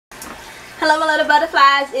Hello my little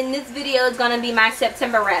butterflies. In this video is gonna be my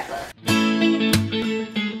September wrap up.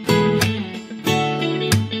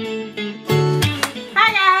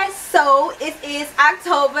 Hi guys, so it is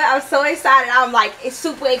October. I'm so excited. I'm like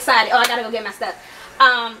super excited. Oh, I gotta go get my stuff.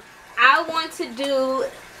 I want to do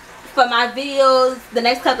for my videos, the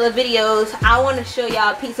next couple of videos, I want to show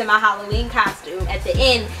y'all a piece of my Halloween costume at the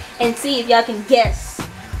end and see if y'all can guess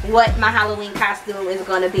what my Halloween costume is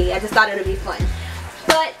going to be. I just thought it would be fun.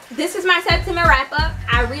 But this is my September wrap up.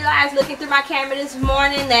 I realized looking through my camera this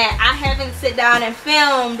morning that I haven't sit down and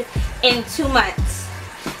filmed in 2 months.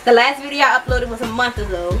 The last video I uploaded was a month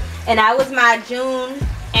ago, and that was my June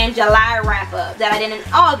and July wrap up that I did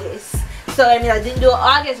in August. So I mean, I didn't do an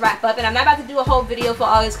August wrap up, and I'm not about to do a whole video for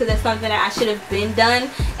August because that's something that I should have been done,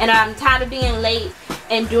 and I'm tired of being late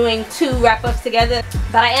and doing 2 wrap ups together.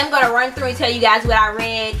 But I am going to run through and tell you guys what I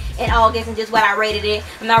read in August and just what I rated it.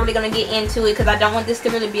 I'm not really going to get into it because I don't want this to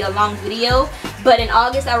really be a long video. But in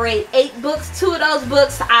August I read 8 books. 2 of those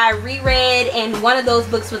books I reread, and 1 of those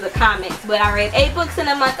books was a comic. But I read 8 books in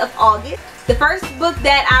the month of August. The first book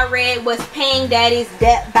that I read was Paying Daddy's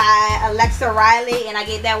Debt by Alexa Riley, and I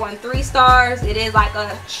gave that one 3 stars. It is like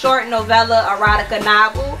a short novella, erotica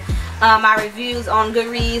novel. My reviews on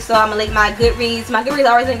Goodreads, so I'm gonna link my Goodreads. My Goodreads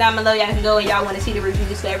are always linked down below. Y'all can go and y'all want to see the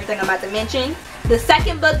reviews for everything I'm about to mention. The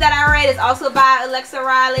second book that I read is also by Alexa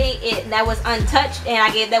Riley. That was Untouched, and I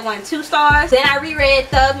gave that one 2 stars. Then I reread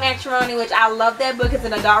Thug Matrimony, which I love that book. It's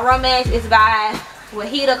an adult romance. It's by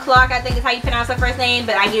Wahida Clark, I think is how you pronounce her first name,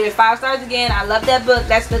 but I give it 5 stars again. I love that book.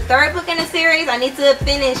 That's the 3rd book in the series. I need to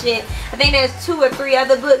finish it. I think there's 2 or 3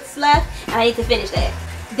 other books left, and I need to finish that.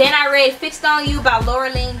 Then I read Fixed on You by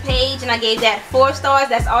Laureline Page, and I gave that 4 stars.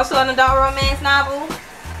 That's also an adult romance novel.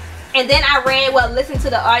 And then I read, listened to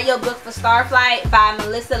the audiobook for Starflight by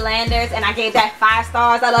Melissa Landers, and I gave that 5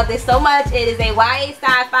 stars. I love this so much. It is a YA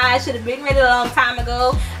sci-fi. Should have been read it a long time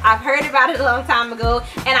ago. I've heard about it a long time ago,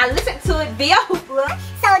 and I listened to it via Hoopla.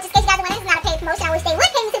 So just in case you guys are wondering, this is not a paid promotion. I wish they would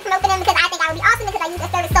pay me to promote for them because I think I would be awesome because I use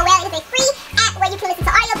their service so well. It is a free app where you can listen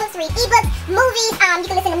to audiobooks, read ebooks, movies, you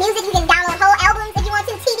can listen to music, you can download whole albums if you want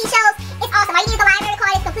to, TV shows. It's awesome. All you need is a library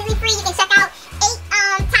card. It's completely free. You can check out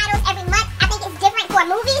 8 titles every month. I think it's different for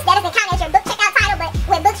movies. That doesn't count as your book checkout title, but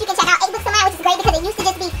with books you can check out 8 books a month, which is great because it used to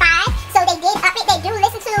just be 5. So they did up it. They do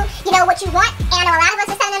listen to, what you want. And I know a lot of us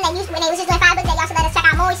are telling them that when they was just doing 5 books, that y'all should let us check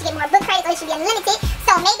out more. We should get more book credits, or it should be unlimited.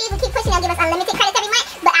 So maybe if we keep pushing, they'll give us unlimited credits every month.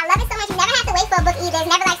 But I love it so much. You never have to wait for a book either. It's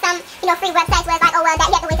never like some, free websites where it's like, oh well, that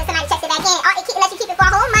you have to wait till somebody checks it back in. It lets you keep it for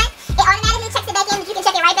a whole month. It automatically checks it back in, but you can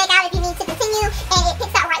check it right back out if you need to continue, and it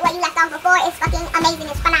picks up right where you left off before. It's fucking amazing.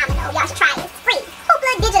 It's phenomenal. Y'all should try it. It's free.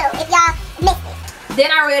 Hoopla Digital if y'all missed it.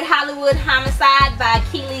 Then I read Hollywood Homicide by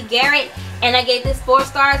Kayla Garrett, and I gave this 4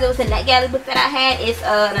 stars. It was a NetGalley book that I had. It's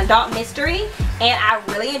an adult mystery, and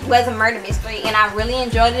it was a murder mystery, and I really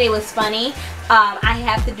enjoyed it. It was funny. I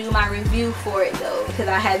have to do my review for it though because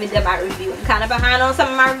I haven't done my review. I'm kind of behind on some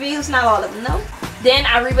of my reviews, not all of them though. Then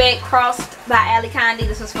I reread Crossed by Ali Condi.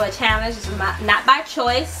 This was for a challenge. This was not by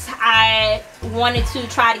choice. I wanted to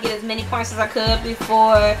try to get as many points as I could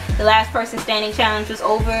before the last person standing challenge was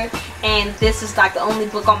over. And this is like the only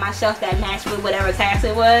book on my shelf that matched with whatever task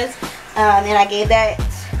it was. And I gave that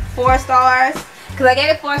 4 stars. Because I gave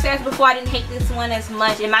it 4 stars before. I didn't hate this one as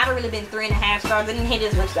much. It might have really been 3.5 stars. I didn't hate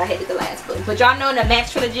it as much as I hated the last book. But y'all know in the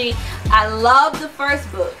Max trilogy, I loved the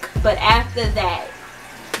first book. But after that,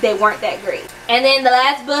 they weren't that great. And then the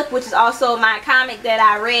last book, which is also my comic that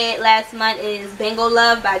I read last month, is Bingo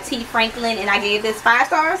Love by T. Franklin, and I gave this 5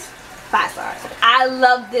 stars. 5 stars. I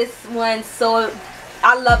love this one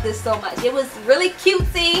I love this so much. It was really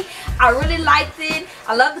cutesy. I really liked it.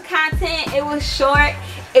 I love the content. It was short.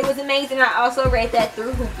 It was amazing. I also read that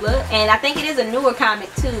through Hoopla, and I think it is a newer comic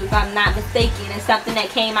too, if I'm not mistaken. It's something that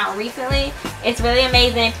came out recently. It's really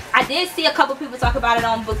amazing. I did see a couple people talk about it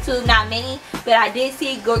on BookTube, not many, but I did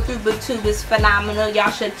see it go through BookTube. It's phenomenal. Y'all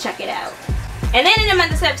should check it out. And then in the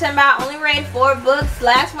month of September, I only read 4 books.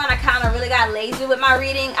 Last month, I kind of really got lazy with my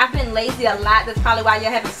reading. I've been lazy a lot. That's probably why y'all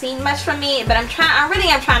haven't seen much from me. But I really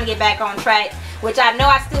am trying to get back on track, which I know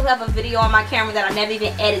I still have a video on my camera that I never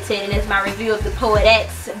even edited, and it's my review of The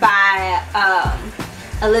Poetettes by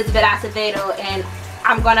Elizabeth Acevedo, and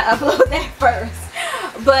I'm gonna upload that first.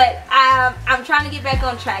 But I'm trying to get back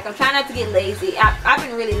on track. I'm trying not to get lazy. I've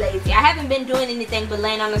been really lazy. I haven't been doing anything but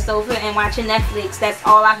laying on the sofa and watching Netflix. That's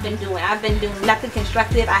all I've been doing. I've been doing nothing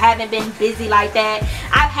constructive. I haven't been busy like that.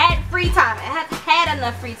 I've had free time. I have had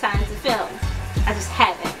enough free time to film. I just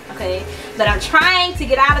haven't, okay? But I'm trying to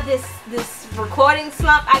get out of this recording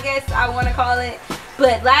slump, I guess I want to call it.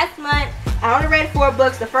 But last month, I only read 4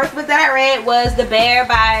 books. The first book that I read was The Bear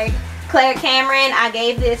by Claire Cameron. I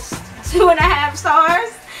gave this 2.5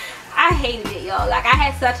 stars. I hated it, y'all. Like, I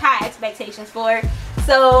had such high expectations for it.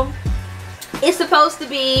 So it's supposed to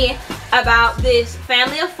be about this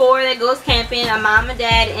family of 4 that goes camping, a mom, a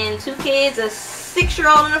dad, and 2 kids, a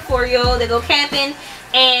 6-year-old and a 4-year-old. They go camping,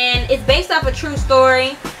 and it's based off a true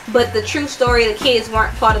story, but the true story, the kids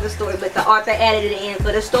weren't part of the story, but the author added it in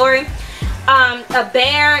for the story. A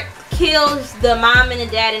bear kills the mom and the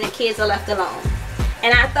dad, and the kids are left alone.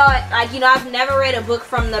 And I thought, like, you know, I've never read a book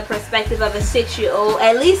from the perspective of a 6-year-old,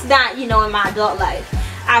 at least not, you know, in my adult life.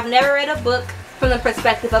 I've never read a book from the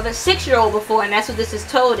perspective of a 6-year-old before, and that's what this is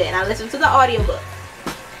told in. I listened to the audiobook.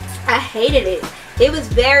 I hated it. It was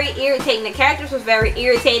very irritating. The characters was very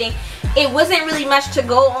irritating. It wasn't really much to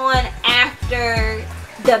go on after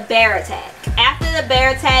the bear attack. After the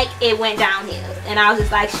bear attack, it went downhill. And I was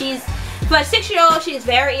just like, for a 6-year-old, she is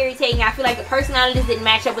very irritating. I feel like the personalities didn't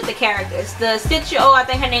match up with the characters. The 6-year-old, I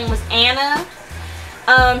think her name was Anna.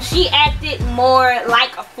 She acted more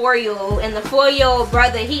like a 4-year-old, and the 4-year-old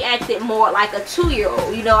brother, he acted more like a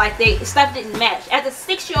 2-year-old. You know, like stuff didn't match. As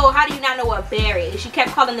a 6-year-old, how do you not know what a bear is? She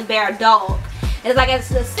kept calling the bear a dog. It's like, as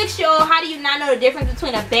a 6-year-old, how do you not know the difference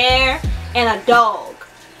between a bear and a dog?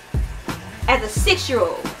 As a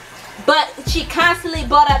 6-year-old. But she constantly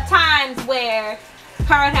brought up times where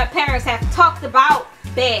her and her parents have talked about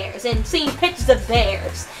bears and seen pictures of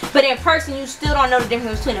bears, but in person you still don't know the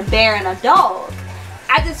difference between a bear and a dog.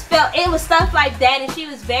 I just felt it was stuff like that, and she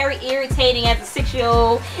was very irritating as a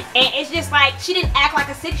 6-year-old, and it's just like, she didn't act like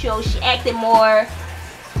a 6-year-old, she acted more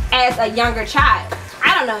as a younger child.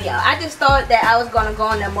 I don't know, y'all. I just thought that I was gonna go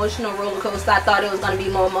on an emotional roller coaster. I thought it was gonna be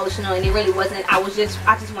more emotional, and it really wasn't. I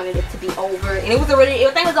just wanted it to be over, and it was I think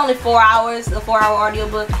it was only 4 hours, a 4-hour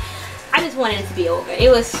audiobook. I just wanted it to be over.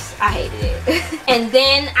 I hated it. And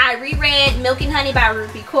then I reread Milk and Honey by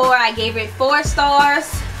Rupi Kaur. I gave it 4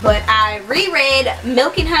 stars. But I reread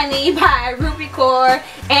Milk and Honey by Rupi Kaur,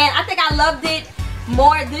 and I think I loved it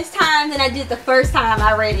more this time than I did the first time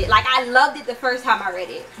I read it. Like, I loved it the first time I read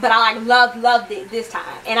it, but I like loved it this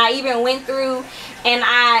time. And I even went through and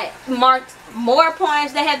I marked more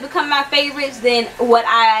poems that have become my favorites than what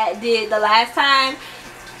I did the last time.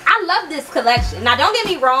 I love this collection. Now, don't get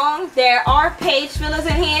me wrong, there are page fillers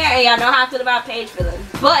in here, and y'all know how I feel about page fillers,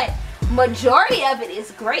 but majority of it is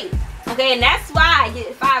great. Okay, and that's why I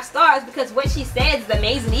get 5 stars, because what she says is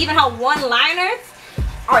amazing. Even her one-liners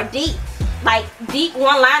are deep. Like, deep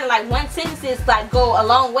one-liner, like one sentences like go a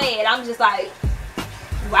long way, and I'm just like,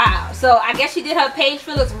 wow. So I guess she did her page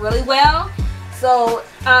fillers really well. So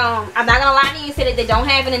I'm not gonna lie to you and say that they don't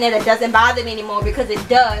have it in there. That doesn't bother me anymore, because it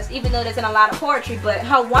does, even though there's in a lot of poetry. But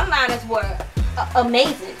her one-liners were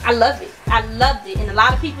amazing. I love it. I loved it, and a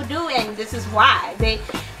lot of people do, and this is why.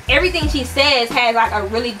 Everything she says has like a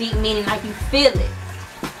really deep meaning, like you feel it.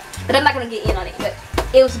 But I'm not gonna get in on it, but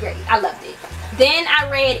it was great. I loved it. Then I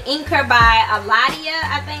read Inker by Aladia,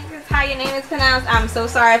 I think is how your name is pronounced. I'm so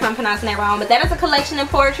sorry if I'm pronouncing that wrong, but that is a collection of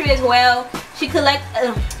poetry as well. She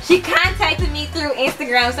contacted me through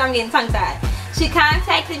Instagram, so I'm getting tongue-tied. She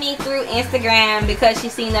contacted me through Instagram because she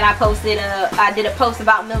seen that I did a post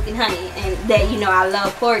about Milk and Honey, and that, you know, I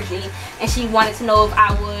love poetry, and she wanted to know if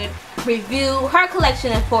I would review her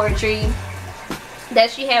collection of poetry that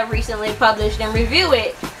she had recently published and review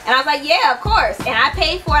it. And I was like, yeah, of course. And I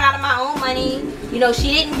paid for it out of my own money. You know,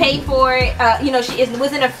 she didn't pay for it. You know, it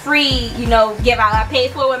wasn't a free, you know, give out. I paid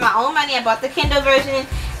for it with my own money. I bought the Kindle version,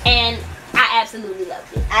 and I absolutely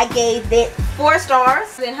loved it. I gave it 4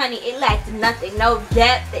 stars. And honey, it lacked nothing. No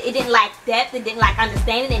depth. It didn't lack depth. It didn't lack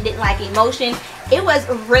understanding. It didn't lack emotion. It was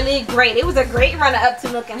really great. It was a great runner-up to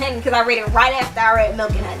Milk and Honey, because I read it right after I read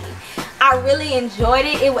Milk and Honey. I really enjoyed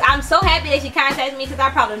it. I'm so happy that she contacted me, because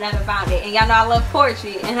I probably never found it. And y'all know I love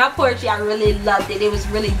poetry, and her poetry, I really loved it. It was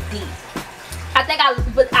really deep. I think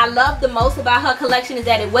what I love the most about her collection is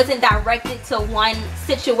that it wasn't directed to one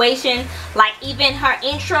situation. Like, even her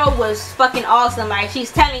intro was fucking awesome. Like,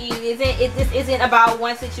 she's telling you, this isn't about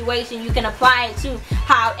one situation. You can apply it to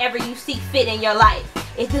however you see fit in your life.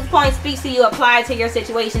 If this point speaks to you, apply it to your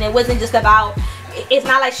situation. It wasn't just about, it's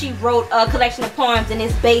not like she wrote a collection of poems and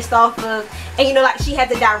it's based off of, and you know, like she had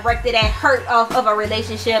to direct it at hurt of a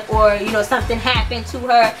relationship, or, you know, something happened to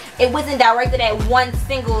her. It wasn't directed at one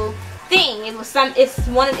single thing. It's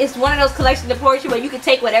one of those collections of poetry where you can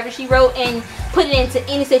take whatever she wrote and put it into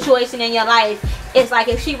any situation in your life. It's like,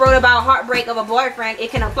 if she wrote about heartbreak of a boyfriend,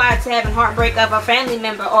 it can apply to having heartbreak of a family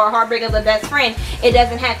member, or heartbreak of a best friend. It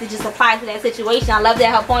doesn't have to just apply to that situation. I love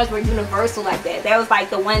that her poems were universal like that. That was like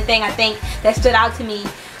the one thing I think that stood out to me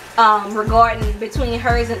regarding between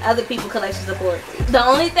hers and other people's collections of poetry. The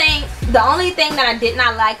only thing that I did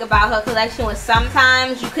not like about her collection was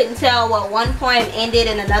sometimes you couldn't tell what one poem ended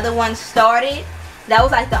and another one started. That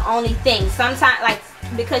was like the only thing. Sometimes, like,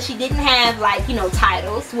 because she didn't have, like, you know,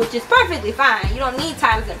 titles, which is perfectly fine. You don't need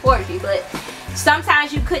titles in poetry, but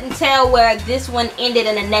sometimes you couldn't tell where this one ended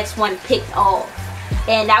and the next one picked off.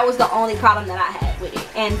 And that was the only problem that I had with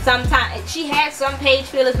it. And sometimes she had some page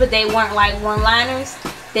fillers, but they weren't like one-liners.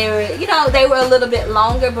 They were, you know, they were a little bit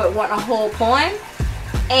longer, but weren't a whole poem.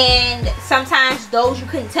 And sometimes those you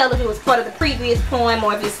couldn't tell if it was part of the previous poem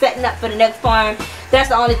or if it's setting up for the next poem. That's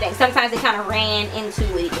the only thing. Sometimes they kind of ran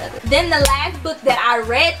into each other. Then the last book that I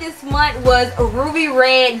read this month was Ruby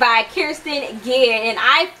Red by Kirsten Gere, and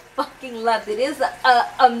I fucking loved it. It's an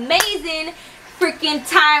amazing freaking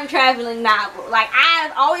time traveling novel. Like,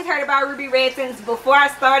 I've always heard about Ruby Red since before I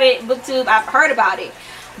started BookTube. I've heard about it,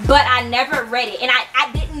 but I never read it, and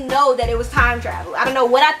I didn't know that it was time travel. I don't know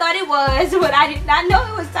what I thought it was, but I did not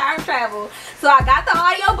know it was time travel. So I got the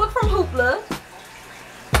audiobook from Hoopla.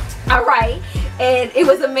 Alright, and it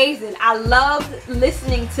was amazing. I loved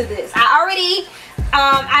listening to this. I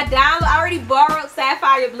already borrowed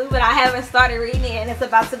Sapphire Blue, but I haven't started reading it, and it's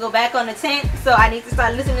about to go back on the 10th, so I need to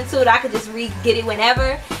start listening to it. I could just get it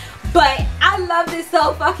whenever. But I loved it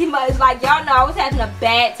so fucking much. Like, y'all know I was having a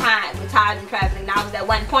bad time with time traveling novels at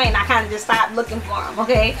one point, and I kind of just stopped looking for them,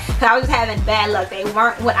 okay? Because I was just having bad luck. They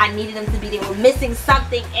weren't what I needed them to be. They were missing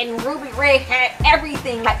something, and Ruby Red had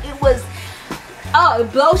everything. Like, it was, oh,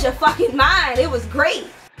 it blows your fucking mind. It was great.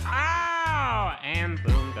 Oh, and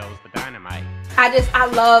boom goes the dynamite. I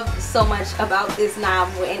love so much about this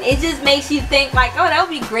novel, and it just makes you think like, oh, that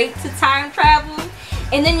would be great to time travel.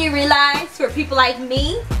 And then you realize, for people like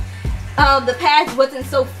me, the past wasn't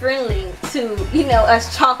so friendly to, you know,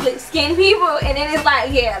 us chocolate skin people. And then it's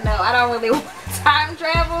like, yeah, no, I don't really want to time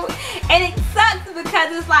travel. And it sucks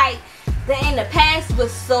because it's like, in the past was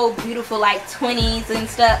so beautiful, like 20s and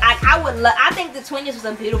stuff. I think the 20s was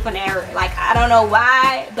a beautiful era. Like, I don't know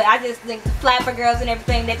why, but I just think the flapper girls and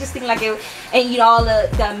everything, they just seem like it, and you know, all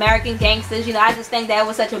the American gangsters, you know, I just think that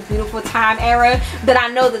was such a beautiful time era. But I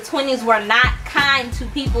know the 20s were not kind to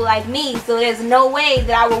people like me, so there's no way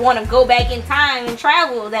that I would want to go back in time and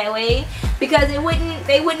travel that way, because they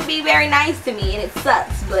wouldn't be very nice to me, and it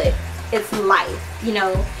sucks, but it's life, you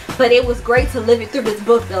know. But it was great to live it through this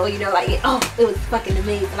book, though, you know, like, it was fucking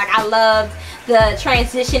amazing. Like, I loved the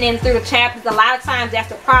transitioning through the chapters. A lot of times that's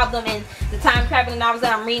the problem in the time traveling novels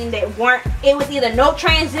that I'm reading, that it was either no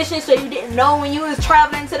transition, so you didn't know when you was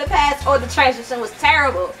traveling to the past, or the transition was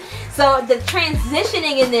terrible. So the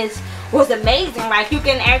transitioning in this was amazing. Like, you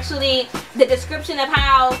can actually, the description of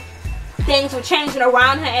how things were changing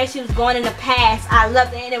around her as she was going in the past, I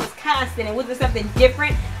loved it, and it was constant. It wasn't something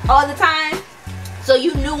different all the time. So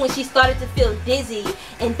you knew when she started to feel dizzy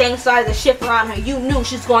and things started to shift around her, you knew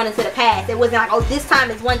she was going into the past. It wasn't like, oh, this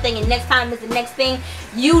time is one thing and next time is the next thing.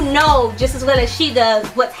 You know just as well as she does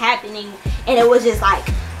what's happening. And it was just like,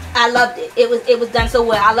 I loved it. It was done so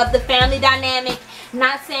well. I love the family dynamic.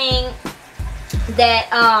 Not saying that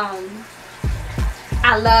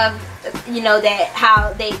I love, you know, that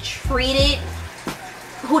how they treated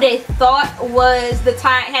who they thought was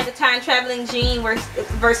had the time traveling gene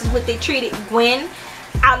versus what they treated Gwen.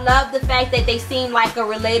 I love the fact that they seem like a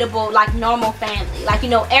relatable, like, normal family. Like, you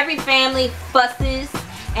know, every family fusses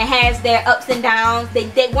and has their ups and downs.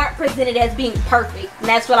 They weren't presented as being perfect, and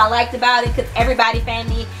that's what I liked about it, because everybody's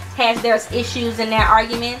family has their issues and their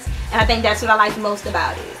arguments, and I think that's what I liked most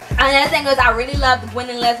about it. Another thing was, I really loved Gwen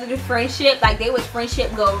and Leslie's friendship. Like, they was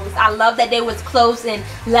friendship goals. I love that they was close, and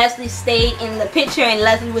Leslie stayed in the picture, and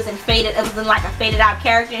Leslie was it was like a faded out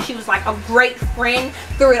character, and she was like a great friend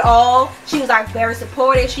through it all. She was like very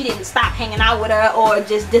supportive. She didn't stop hanging out with her or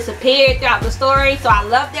just disappeared throughout the story. So I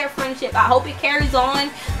love their friendship. I hope it carries on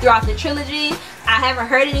throughout the trilogy. I haven't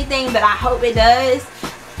heard anything, but I hope it does.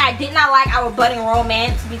 I did not like our budding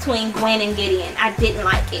romance between Gwen and Gideon. I didn't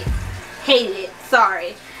like it. Hated it.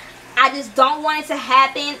 Sorry. I just don't want it to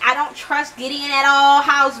happen. I don't trust Gideon at all.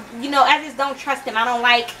 I just don't trust him. I don't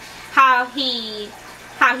like how he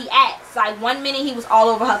acts. Like, one minute he was all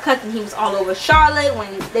over her cousin, he was all over Charlotte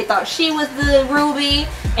when they thought she was the Ruby,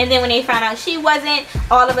 and then when they found out she wasn't,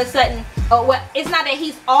 all of a sudden, oh, well, it's not that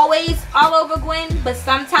he's always all over Gwen, but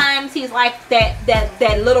sometimes he's like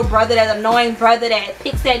that little brother, that annoying brother that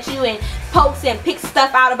picks at you and pokes and picks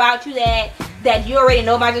stuff out about you that you already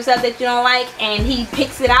know about yourself that you don't like, and he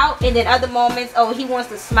picks it out. And then other moments, oh, he wants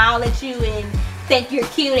to smile at you and think you're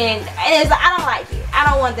cute, and I don't like it. I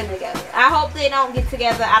don't want them together. I hope they don't get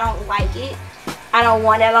together. I don't like it. I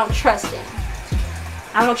don't trust him.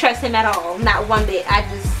 I don't trust him at all, not one bit. I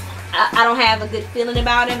I don't have a good feeling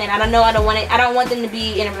about him, and I don't want them to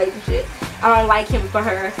be in a relationship. I don't like him for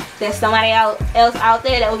her. There's somebody else out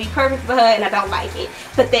there that would be perfect for her, and I don't like it.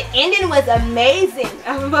 But the ending was amazing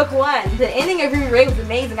of book 1. The ending of Ruby Ray was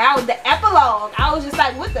amazing. The epilogue, I was just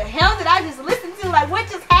like, what the hell did I just listen to? Like, what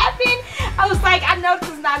just happened? I was like, I know this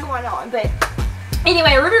is not going on. But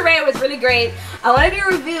anyway, Ruby Ray was really great. I want to do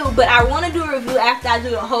a review, but I want to do a review after I do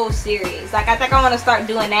the whole series. Like, I think I want to start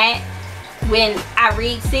doing that when I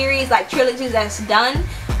read series, like trilogies that's done.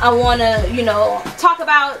 I want to, you know, talk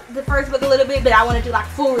about the first book a little bit, but I want to do like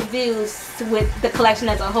full reviews with the collection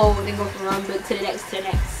as a whole, and then go from one book to the next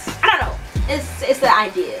I don't know. It's the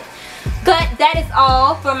idea. But that is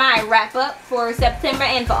all for my wrap up for September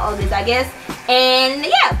and for August, I guess. And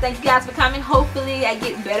yeah, thank you guys for coming. Hopefully I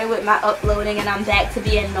get better with my uploading and I'm back to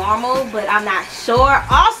being normal, but I'm not sure.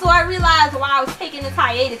 Also, I realized while I was taking this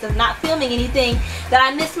hiatus of not filming anything that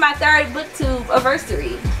I missed my 3rd booktube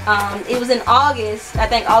anniversary. It was in August, I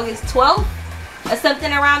think August 12th or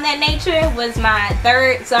something around that nature was my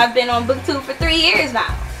 3rd. So I've been on booktube for 3 years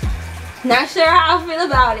now. Not sure how I feel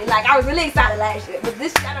about it. Like, I was really excited last year, but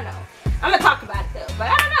this, I don't know. I'm gonna talk about it though, but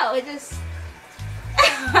I don't know, it just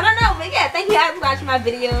I don't know. But yeah, thank you guys for watching my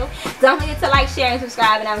video. Don't forget to like, share, and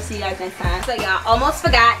subscribe, and I will see you guys next time. So y'all, almost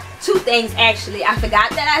forgot 2 things actually. I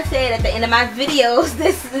forgot that I said at the end of my videos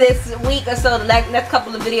this week or so, the next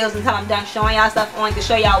couple of videos until I'm done showing y'all stuff, on to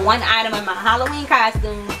show y'all one item in my Halloween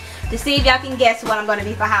costume to see if y'all can guess what I'm gonna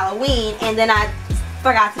be for Halloween, and then I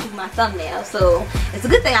forgot to do my thumbnail, so it's a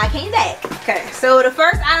good thing I came back. Okay, so the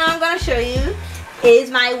first item I'm gonna show you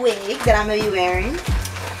is my wig that I'm gonna be wearing,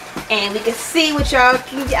 and we can see what y'all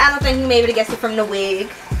can get. I don't think you may be able to guess it from the wig.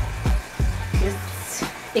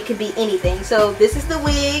 It could be anything. So this is the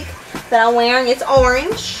wig that I'm wearing. It's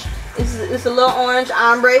orange. It's a little orange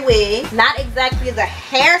ombre wig. Not exactly the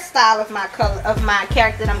hairstyle of my color of my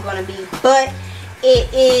character that I'm gonna be, but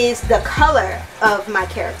it is the color of my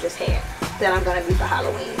character's hair that I'm gonna be for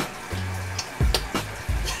Halloween.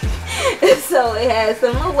 So it has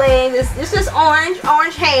some little waves. It's just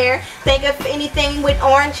orange hair. Think of anything with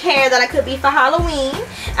orange hair that I could be for Halloween.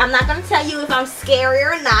 I'm not gonna tell you if I'm scary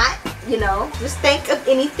or not, you know, just think of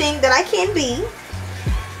anything that I can be.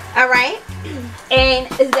 Alright, and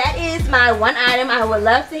that is my one item. I would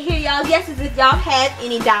love to hear y'all guesses if y'all have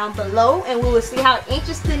any down below, and we will see how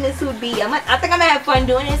interesting this would be. I think I'm gonna have fun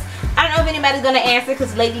doing this. I don't know if anybody's gonna answer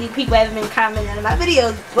because lately people haven't been commenting on my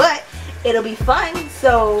videos, but it'll be fun.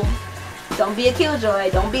 So don't be a killjoy,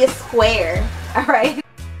 don't be a square. Alright.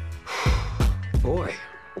 Boy,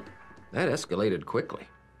 that escalated quickly.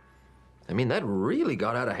 I mean, that really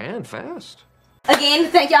got out of hand fast. Again,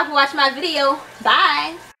 thank y'all for watching my video.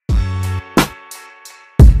 Bye.